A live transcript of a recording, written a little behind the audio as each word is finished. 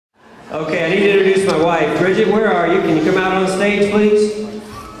Okay, I need to introduce my wife. Bridget, where are you? Can you come out on stage, please?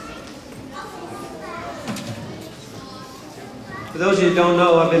 For those of you who don't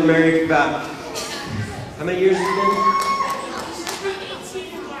know, I've been married about, how many years has it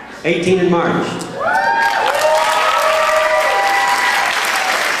been? 18 in March.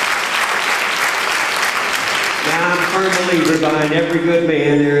 Now, I'm a firm believer behind every good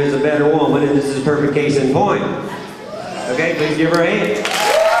man there is a better woman, and this is a perfect case in point. Okay, please give her a hand.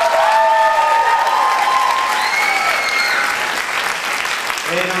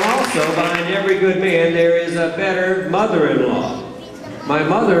 And also, behind every good man, there is a better mother-in-law. My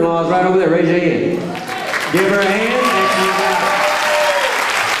mother-in-law is right over there. Raise your hand. Give her a hand.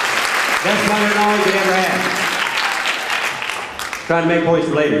 Best mother-in-law you could ever have. Trying to make points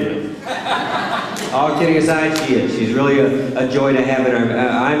for later. All kidding aside, she is. She's really a joy to have in our...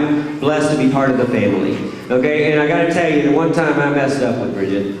 I'm blessed to be part of the family. Okay, and I got to tell you, the one time I messed up with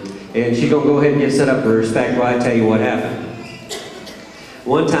Bridget, and she's going to go ahead and get set up for respect while I tell you what happened.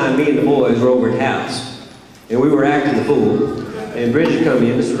 One time, me and the boys were over at the house, and we were acting the fool, and Bridget come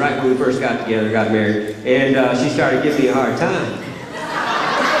in. This was right when we first got together, got married, and she started giving me a hard time.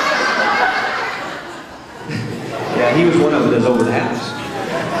 Yeah, he was one of them that's over the house.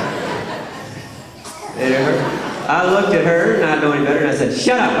 And I looked at her, not knowing better, and I said,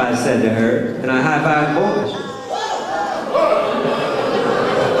 "Shut up," I said to her, and I high-fived the boys.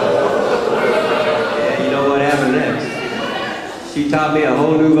 Yeah, you know what happened next. She taught me a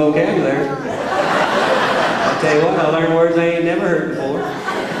whole new vocabulary. I'll tell you what, I learned words I ain't never heard before.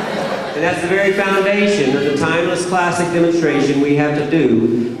 And that's the very foundation of the timeless classic demonstration we have to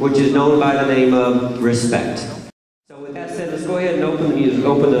do, which is known by the name of respect. So with that said, let's go ahead and open the music.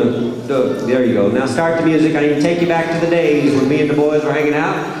 Open there you go. Now start the music. I need to take you back to the days when me and the boys were hanging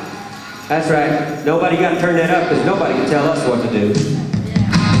out. That's right. Nobody got to turn that up because nobody can tell us what to do.